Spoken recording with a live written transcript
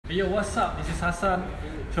Yo, what's up? This is Hassan.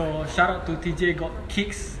 So shout out to TJ got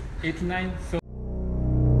kicks 89. So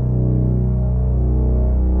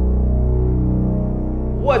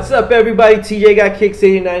what's up everybody, TJ got kicks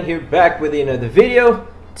 89 here, back with another video.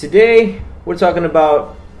 Today we're talking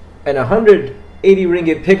about an 180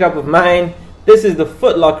 ringgit pickup of mine. This is the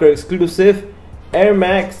Footlocker exclusive Air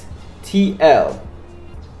Max TL.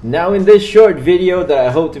 Now in this short video that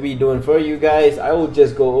I hope to be doing for you guys, I will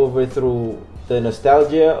just go over through the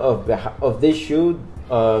nostalgia of this shoe.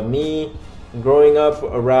 Me growing up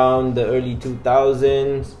around the early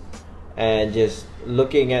 2000s and just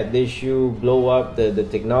looking at this shoe blow up, the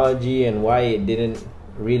technology and why it didn't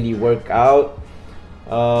really work out,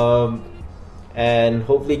 and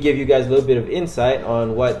hopefully give you guys a little bit of insight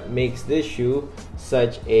on what makes this shoe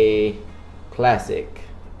such a classic.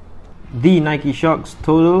 The Nike Shox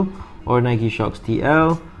Total or Nike Shox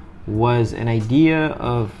TL was an idea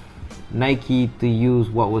of Nike to use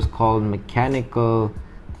what was called mechanical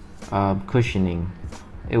cushioning.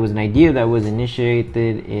 It was an idea that was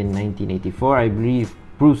initiated in 1984. I believe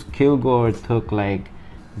Bruce Kilgore took like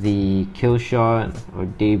the Kill Shot or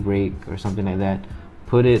Daybreak or something like that,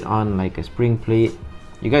 put it on like a spring plate.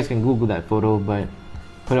 You guys can Google that photo, but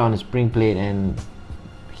put it on a spring plate, and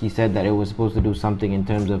he said that it was supposed to do something in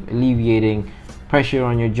terms of alleviating pressure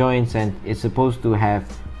on your joints, and it's supposed to have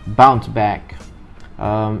bounce back.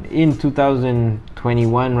 In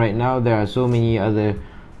 2021 right now, there are so many other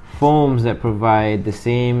foams that provide the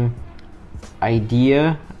same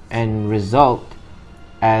idea and result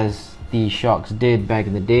as the Shox did back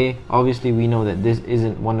in the day. Obviously we know that this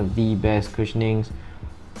isn't one of the best cushionings.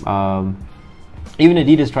 Even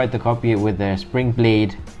Adidas tried to copy it with their spring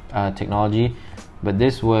blade technology, but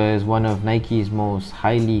this was one of Nike's most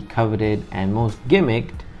highly coveted and most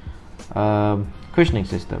gimmicked cushioning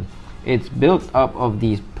system. It's built up of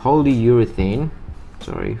these polyurethane,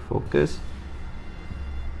 okay,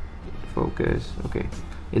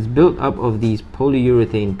 it's built up of these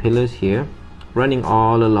polyurethane pillars here running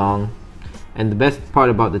all along, and the best part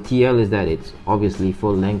about the TL is that it's obviously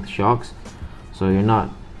full length Shox, so you're not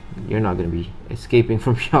going to be escaping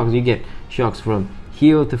from Shox. You get Shox from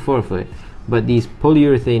heel to forefoot. But these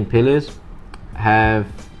polyurethane pillars have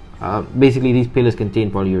basically, these pillars contain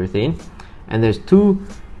polyurethane, and there's two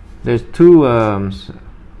I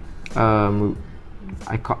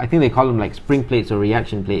think they call them like spring plates or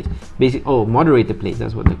reaction plates. Moderator plates,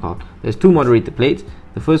 that's what they're called. There's two moderator plates.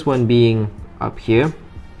 The first one being up here,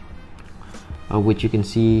 which you can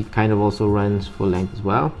see kind of also runs full length as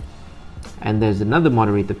well. And there's another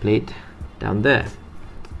moderator plate down there.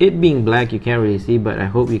 It being black, you can't really see, but I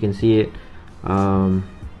hope you can see it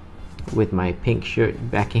with my pink shirt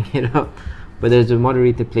backing it up. But there's a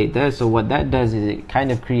moderator plate there, so what that does is it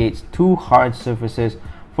kind of creates two hard surfaces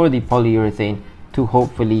for the polyurethane to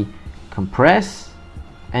hopefully compress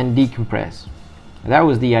and decompress. That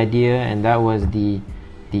was the idea, and that was the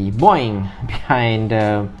boing behind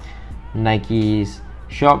Nike's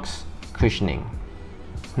Shox cushioning.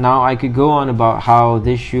 Now I could go on about how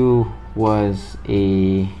this shoe was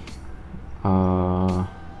a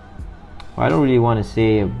I don't really want to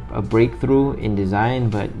say a breakthrough in design,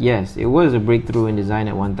 but yes, it was a breakthrough in design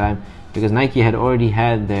at one time, because Nike had already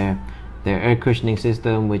had their air cushioning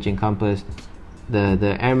system, which encompassed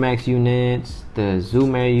the Air Max units, the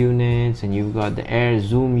Zoom Air units, and you've got the Air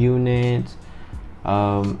Zoom units,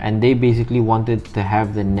 and they basically wanted to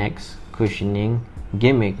have the next cushioning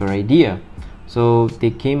gimmick or idea. So they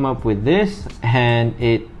came up with this, and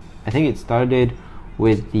I think it started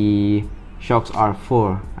with the Shox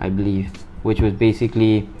R4, I believe, which was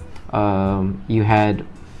basically it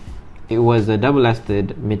was a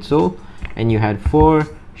double-lasted midsole, and you had 4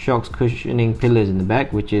 Shox cushioning pillars in the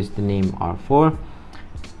back, which is the name R4.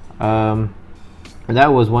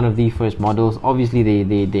 That was one of the first models. Obviously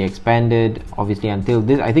they expanded obviously until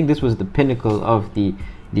this. I think this was the pinnacle of the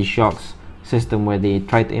Shox system, where they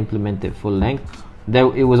tried to implement it full length.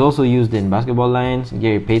 It was also used in basketball lines.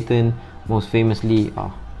 Gary Payton most famously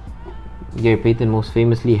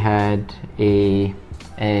had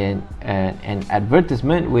an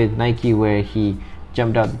advertisement with Nike where he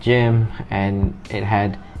jumped out the gym and it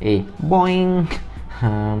had a boing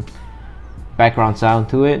background sound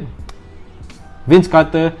to it. Vince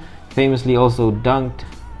Carter famously also dunked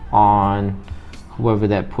on whoever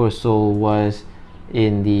that poor soul was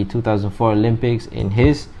in the 2004 Olympics in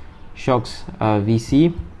his Shox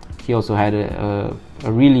VC. He also had a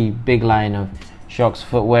really big line of Shox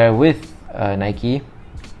footwear with Nike.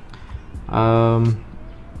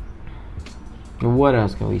 What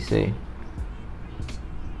else can we say?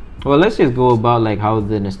 Well, let's just go about like how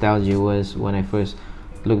the nostalgia was when I first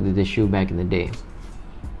looked at the shoe back in the day.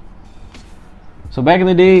 So back in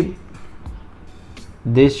the day,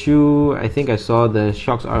 this shoe, I think I saw the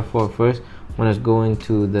Shox R4 first when I was going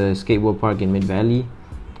to the skateboard park in Mid Valley.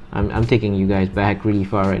 I'm taking you guys back really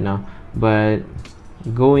far right now, but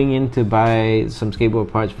going in to buy some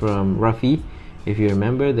skateboard parts from Ruffy. If you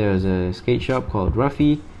remember, there was a skate shop called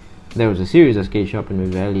Ruffy. There was a series of skate shop in Mid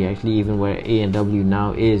Valley, actually, even where A&W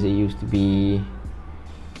now is. It used to be,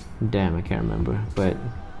 damn, I can't remember, but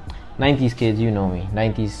 90s kids, you know me.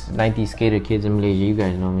 90s skater kids in Malaysia, you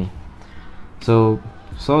guys know me. So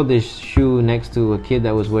saw this shoe next to a kid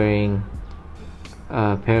that was wearing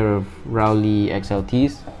a pair of Rowley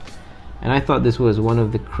XLTs, and I thought this was one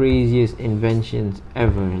of the craziest inventions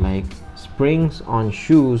ever. Like, springs on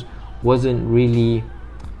shoes wasn't really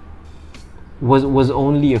was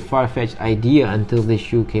only a far-fetched idea until this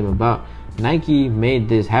shoe came about. Nike made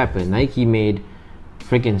this happen. Nike made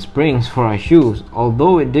freaking springs for our shoes.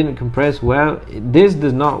 Although it didn't compress well, this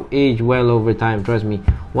does not age well over time, trust me.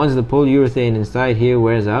 Once the polyurethane inside here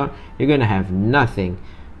wears out, you're gonna have nothing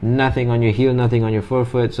on your heel, nothing on your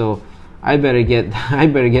forefoot. So I better get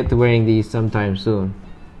to wearing these sometime soon.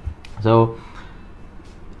 So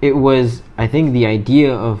it was, I think, the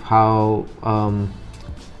idea of how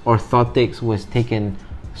orthotics was taken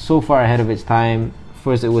so far ahead of its time.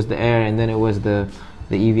 First it was the Air, and then it was the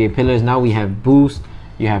EVA pillars. Now we have Boost,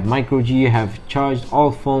 you have Micro G, you have Charged,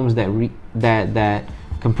 all foams that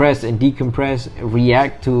compress and decompress,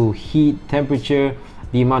 react to heat, temperature,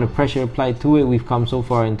 the amount of pressure applied to it. We've come so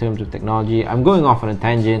far in terms of technology. I'm going off on a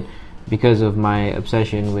tangent because of my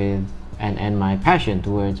obsession with and my passion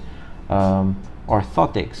towards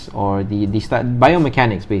orthotics, or the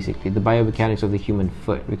biomechanics, basically the biomechanics of the human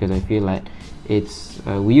foot, because I feel like it's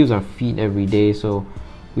we use our feet every day, so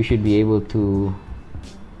we should be able to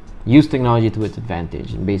use technology to its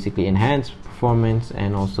advantage and basically enhance performance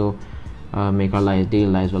and also make our daily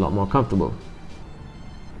lives a lot more comfortable.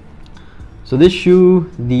 So this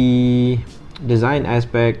shoe, the design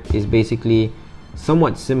aspect is basically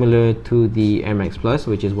somewhat similar to the Air Max Plus,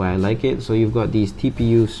 which is why I like it. So you've got these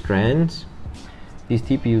TPU strands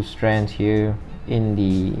here in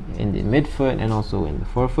the midfoot and also in the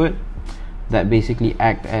forefoot that basically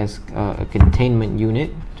act as a containment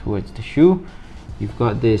unit towards the shoe. You've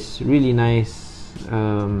got this really nice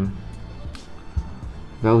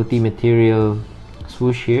velvety material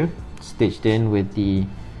swoosh here, stitched in with the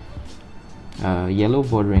yellow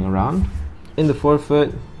bordering around. In the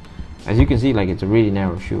forefoot, as you can see, like, it's a really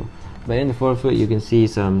narrow shoe, but in the forefoot you can see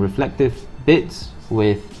some reflective bits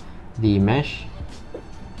with the mesh.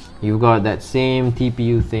 You've got that same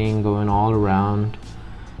TPU thing going all around.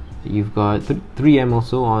 You've got 3M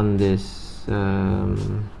also on this,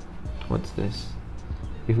 what's this?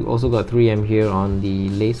 You've also got 3M here on the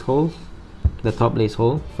lace holes, the top lace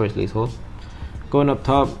hole, first lace hole. Going up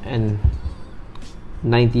top, and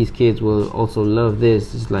 90s kids will also love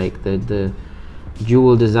this. It's like the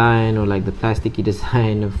jewel design, or like the plasticky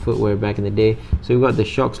design of footwear back in the day. So you've got the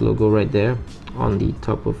Shox logo right there on the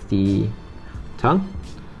top of the tongue.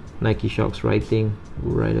 Nike Shox writing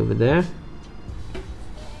right over there.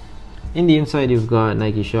 In the inside you've got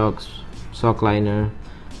Nike Shox sock liner,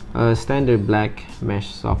 a standard black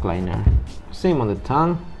mesh sock liner. Same on the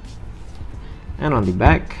tongue and on the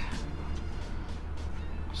back.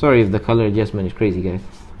 Sorry if the color adjustment is crazy, guys.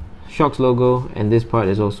 Shox logo, and this part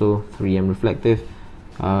is also 3M reflective.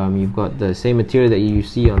 You've got the same material that you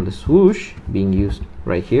see on the swoosh being used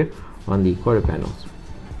right here on the quarter panels.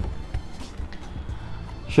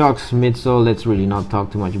 Shox midsole, let's really not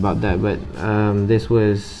talk too much about that, but this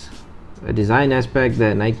was a design aspect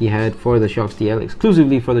that Nike had for the Shox TL,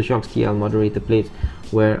 exclusively for the Shox TL moderator plates,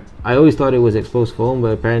 where I always thought it was exposed foam, but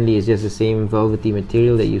apparently it's just the same velvety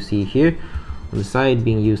material that you see here on the side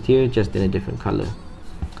being used here, just in a different color.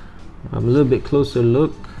 A little bit closer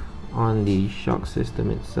look on the Shox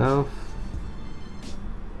system itself.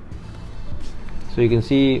 So you can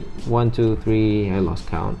see 1, 2, 3, I lost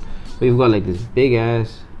count. We've got like this big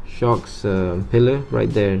ass Shox pillar right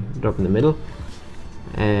there, drop in the middle,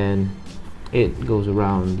 and it goes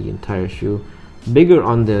around the entire shoe. Bigger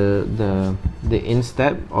on the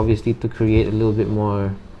instep, obviously, to create a little bit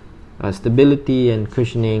more stability and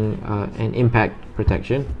cushioning and impact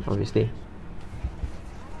protection, obviously.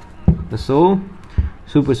 The sole,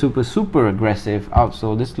 super aggressive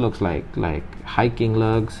outsole. This looks like hiking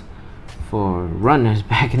lugs for runners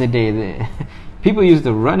back in the day. People used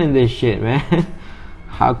to run in this shit, man.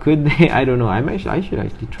 How could they? I don't know. I should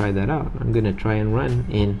actually try that out. I'm gonna try and run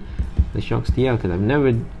in the Shox TL, because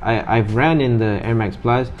I've ran in the Air Max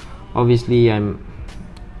Plus. Obviously I'm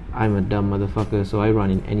a dumb motherfucker, so I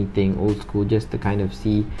run in anything old school just to kind of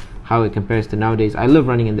see how it compares to nowadays. I love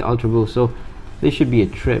running in the Ultra Boost, so this should be a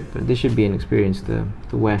trip. This should be an experience to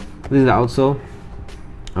wear. This is the outsole.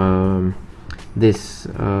 This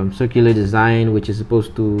circular design, which is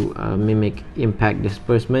supposed to mimic impact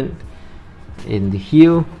disbursement. In the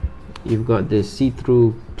heel, you've got this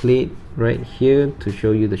see-through plate right here to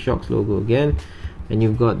show you the Shox logo again, and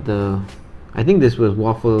you've got the, I think this was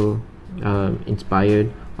waffle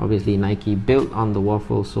inspired. Obviously Nike built on the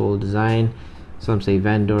waffle sole design. Some say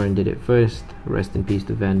Van Doren did it first, rest in peace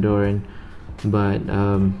to Van Doren, but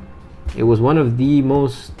it was one of the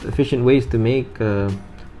most efficient ways to make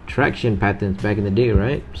traction patterns back in the day,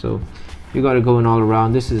 right? So you got it going all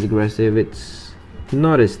around. This is aggressive. It's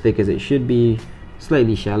not as thick as it should be,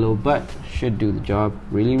 slightly shallow, but should do the job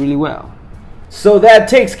really well. So that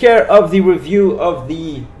takes care of the review of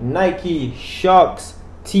the Nike Shox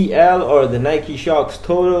TL, or the Nike Shox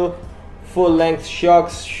Total full length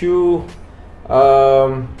Shox shoe.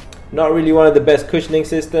 Not really one of the best cushioning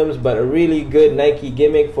systems, but a really good Nike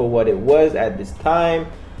gimmick for what it was at this time.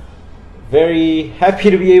 Very happy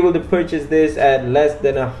to be able to purchase this at less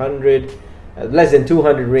than 200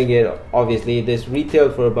 ringgit. Obviously this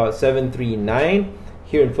retailed for about 739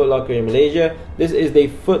 here in Footlocker in Malaysia. This is the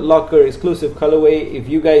Footlocker exclusive colorway. If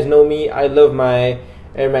you guys know me, I love my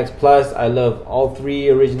Air Max Plus. I love all three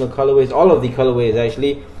original colorways, all of the colorways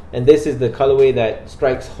actually, and this is the colorway that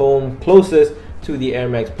strikes home closest to the Air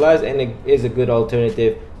Max Plus, and it is a good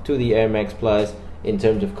alternative to the Air Max Plus in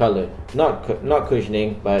terms of color. Not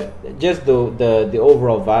cushioning, but just the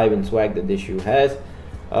overall vibe and swag that this shoe has.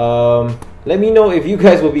 Let me know if you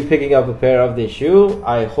guys will be picking up a pair of this shoe.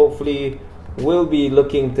 I hopefully will be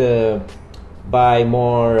looking to buy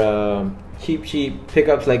more cheap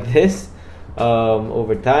pickups like this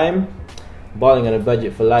over time. Balling on a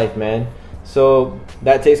budget for life, man. So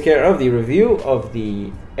that takes care of the review of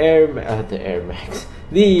the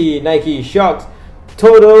the Nike Shox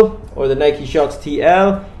Total, or the Nike Shox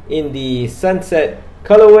TL in the Sunset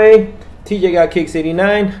colorway. TJ got Kicks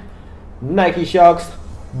 89, Nike Shox,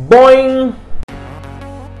 Boing.